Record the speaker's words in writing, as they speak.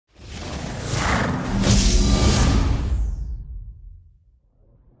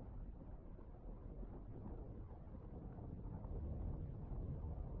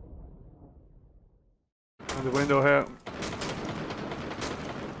In the window here.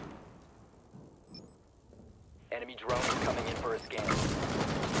 Enemy drone is coming in for a scan.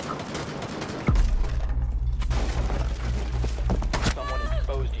 Someone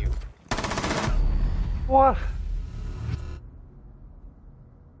exposed you. What?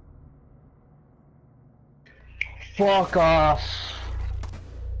 Fuck off.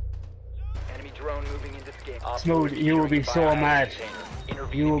 Enemy drone moving into scan. Smooth, you will be so mad.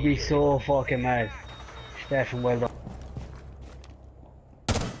 You will be so fucking mad. Stefan, well done.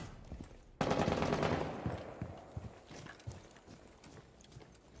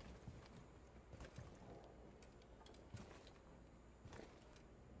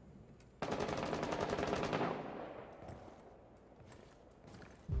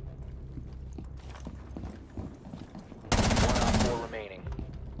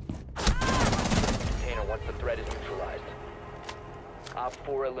 Once the threat is neutralized. Op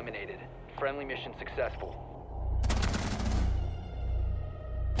 4 eliminated. Friendly mission successful.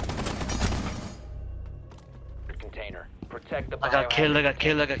 Container. Protect the I got killed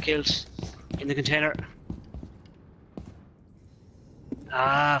in the container.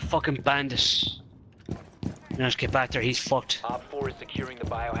 Ah, fucking bandit. Let's get back there, he's fucked. Op 4 is securing the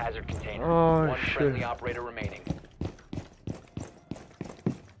biohazard container. Oh, One shit. friendly operator remaining.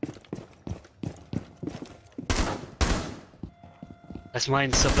 That's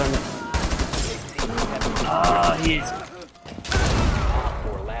mine, something. Ah, he is. Op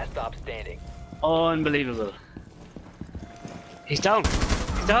 4, last stop standing. Unbelievable. He's down.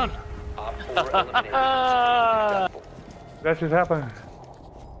 He's down. Op 4 eliminated. Successful. That just happened.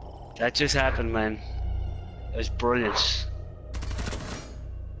 That just happened, man. It was brilliant.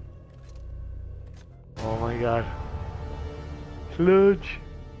 Oh my god. Sludge.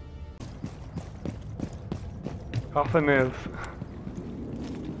 Coffin nails.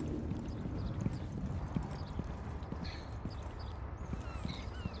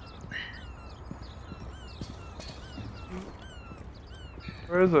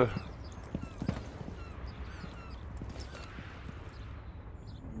 Where is it?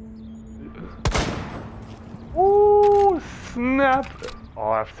 Ooh, snap! Oh,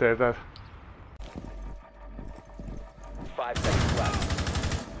 I have to say that. 5 seconds left.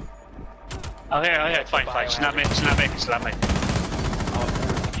 Okay, it's fine. Snap me. Op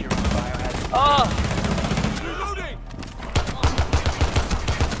 4 securing the biohazard. Oh!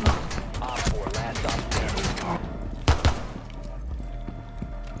 Op 4, last stop standing.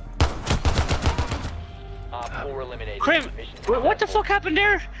 Op 4 eliminated. Crim, Mission what the successful. fuck happened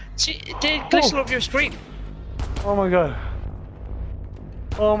there? They glitched over your screen. Oh my god.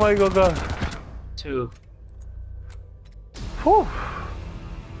 Oh my god. 2. Whew.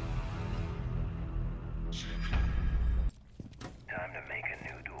 Time to make a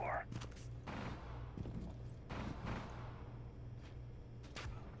new door.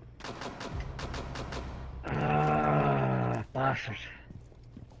 Ah, bastard.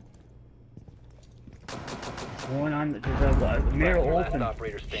 What's going on? There's a mirror Last open.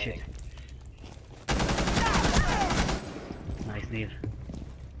 operator standing. Shit. Nice, Neil.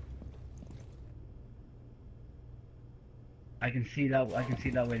 I can see that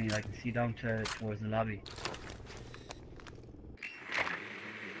way, Neil. I can see down towards the lobby.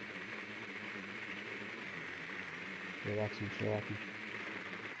 Still watching.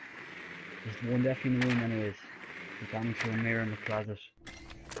 There's one definitely in the room anyways. He's gone through a mirror in the closet.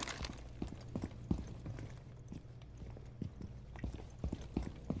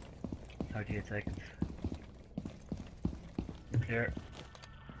 Talk 8 seconds. Clear.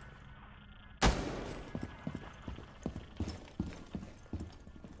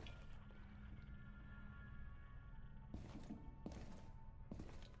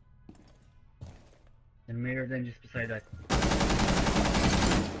 And mirror then just beside that.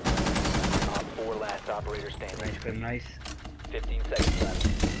 Op 4, last operator standing. Nice, good, nice. 15 seconds left.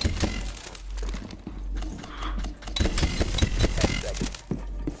 10 seconds.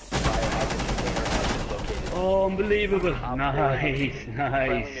 Biohazard container has been located. Oh, unbelievable. Op 4 Nice, eliminated.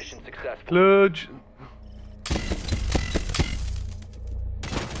 Friendly nice. mission successful. Sludge.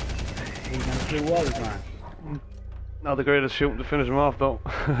 He's gonna through walls, man. Not the greatest shooting to finish him off though.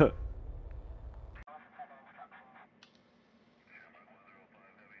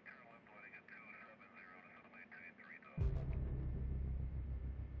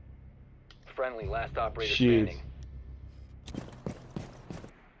 Friendly, last operator Jeez. standing.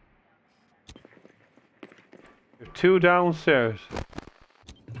 There's 2 downstairs.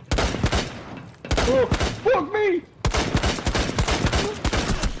 Oh, fuck me!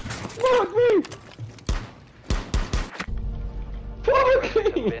 Fuck me! Fuck Have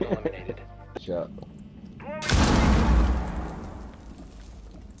me! been eliminated. Shot.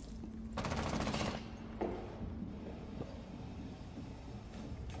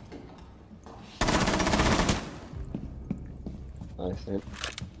 Nice, Neil.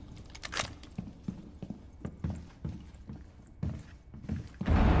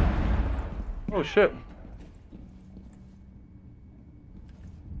 Oh shit.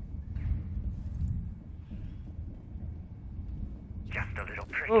 Just a little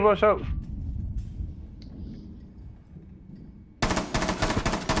prick. Oh, rush out.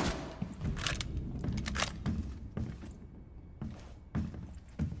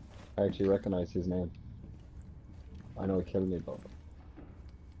 I actually recognize his name. I know he killed me, but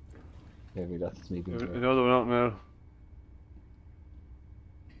maybe that's sneaking through. Another one out now.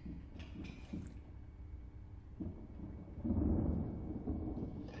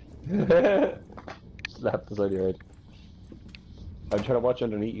 Slap the side of your head. I'm trying to watch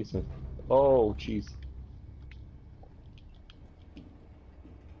underneath you, Smith. Oh, jeez.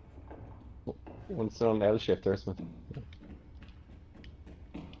 One's still on the L shift there, Smith.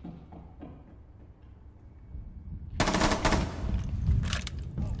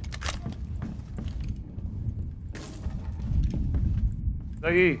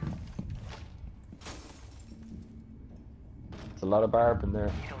 Daggy. There's a lot of barb in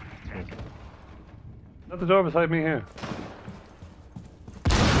there. At the door beside me here.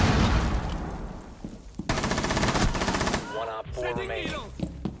 One op 4 remaining.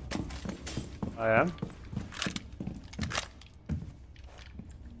 I am.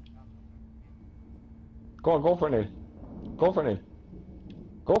 Go on, go for it, Neil. Go for it, Neil.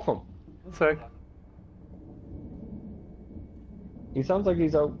 Go for him. One sec. He sounds like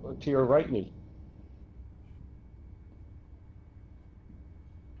he's out to your right, Neil.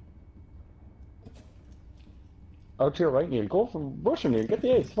 Out to your right, Neil. Go for rush him, Neil. Get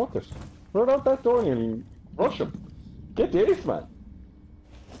the ace. Fuck it. Run out that door, Neil, and rush him. Get the ace, man.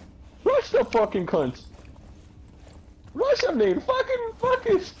 Rush the fucking cunt. Rush him, Neil. Fucking,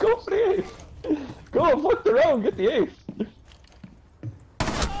 go for the ace. Go, fuck around. Get the ace.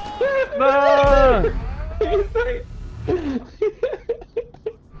 No!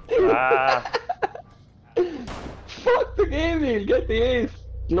 Ah. Fuck the game, Neil. Get the ace.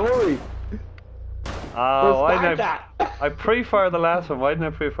 Glory. Oh, why didn't that? I pre-fire the last one? Why didn't I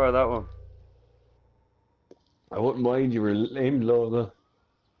pre-fire that one? I wouldn't mind. You were aimed low, though.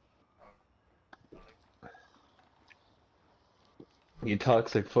 You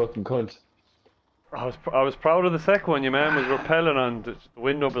toxic fucking cunt. I was proud of the second one. Your man was rappelling on the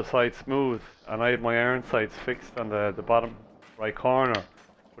window beside smooth, and I had my iron sights fixed on the bottom right corner.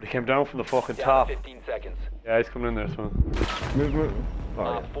 But he came down from the fucking Down top. to 15 seconds. Yeah, he's coming in there, so. Move. Oh,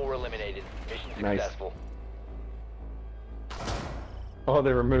 Op yeah. 4 eliminated. Mission Nice. successful. Oh,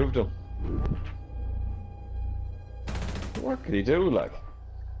 they removed him. What could he do, like?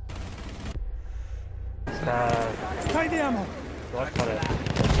 Take the ammo. What for it?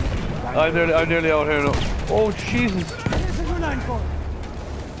 I'm nearly out here now. Oh, Jesus. Here's a grenade for it.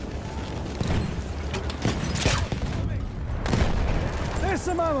 There's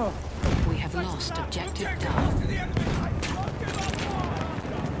some ammo. We have lost objective Duff.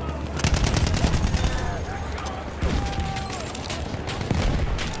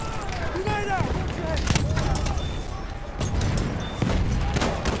 Grenade out.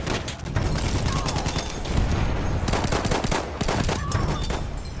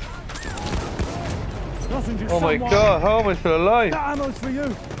 Nothing, just Oh my someone. God, how am I still alive? That ammo's for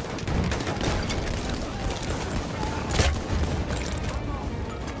you.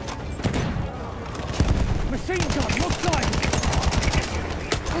 Machine gun, looks like.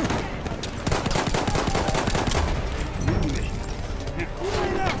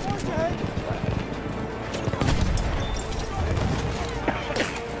 Grenade out, watch your head.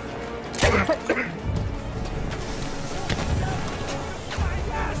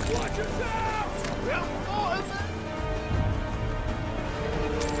 Watch yourself!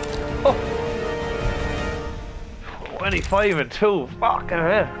 25 and 2, fucking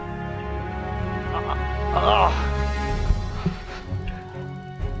hell.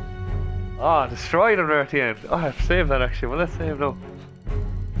 Destroyed him there at the end. Oh, I have to save that actually. Well, let's save now.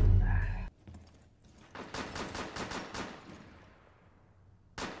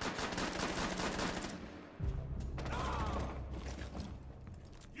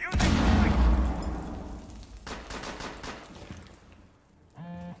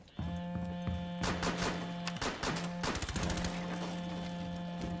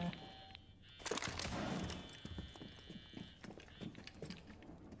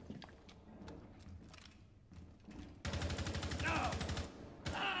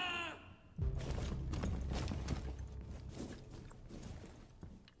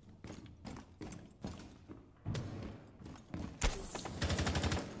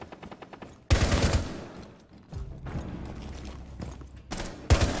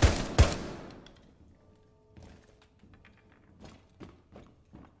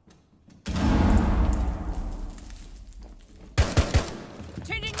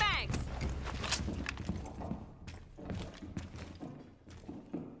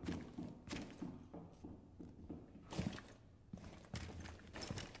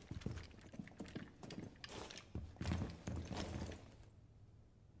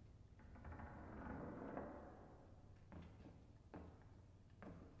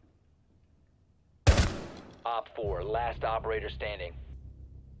 Op 4, last operator standing.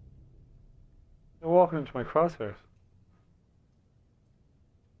 They're walking into my crosshairs.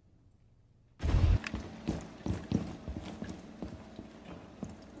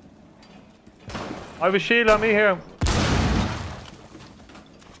 I have a shield on me here.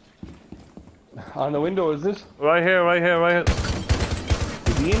 On the window, is it? Right here, right here, right here.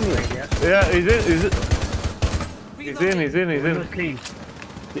 Is he in here? Yeah, he's in, he's in. He's Window's in. clean.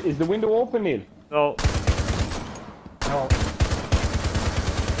 Is the window open, Neil? No. No.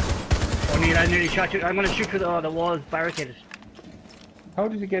 Oh, Neil, I nearly shot you. I'm gonna shoot through the walls barricaded. How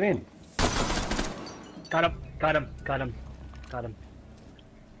did you get in? Got him. Got him. Got him. Got him.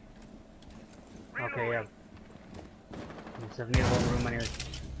 Okay, yeah. There's definitely a whole room in here.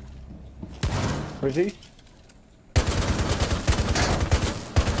 Where's he?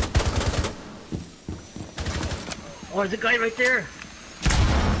 Oh, there's a guy right there.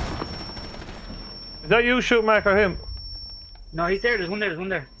 Is that you, shoot Mac, or him? No, he's there. There's one there. There's one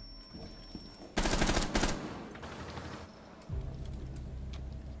there.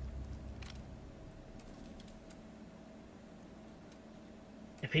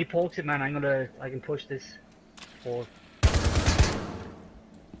 If he pokes it, man, I can push this forward.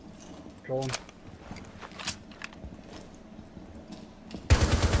 Throw him.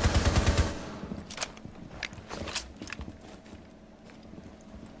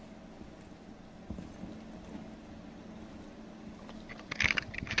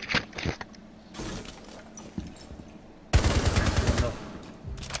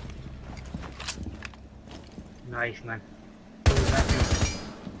 Nice, man.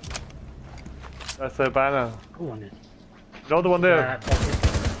 That's a banner. Go on then. Another one there.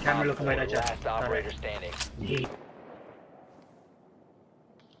 Camera looking right at you. Last operator standing. He-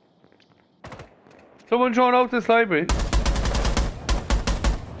 Someone drawn out this library.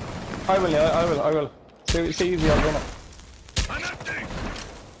 I will, yeah, I will. See easy, I'll run it. I'm empty.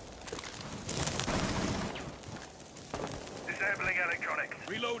 Disabling electronics.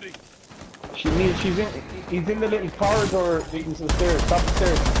 Reloading. He's in the little corridor leading to the stairs. Stop the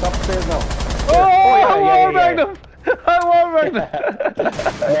stairs. Stop the stairs now. Oh, I wallbanged him! I wallbanged him!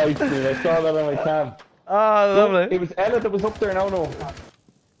 Nice, dude. I saw that on my cam. Ah, lovely. It was Ella that was up there now, no.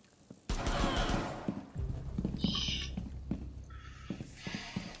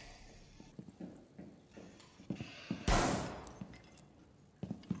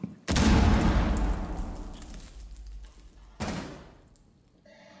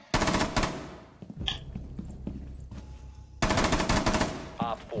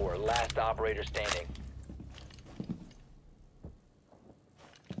 Op 4, last operator standing.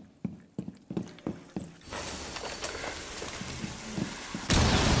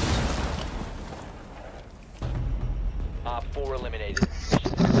 Op 4 eliminated.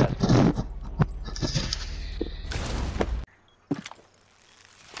 Mission successful.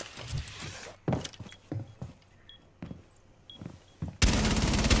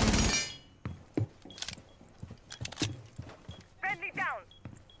 Friendly down.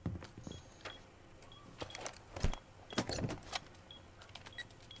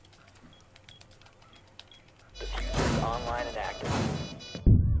 Diffuser is online and active.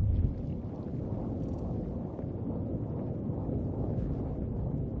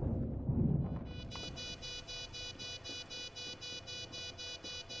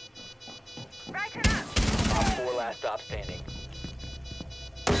 Right up. Op 4 last stop standing.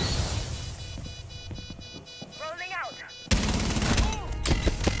 Rolling out.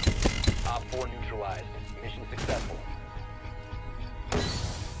 Op 4 neutralized. Mission successful.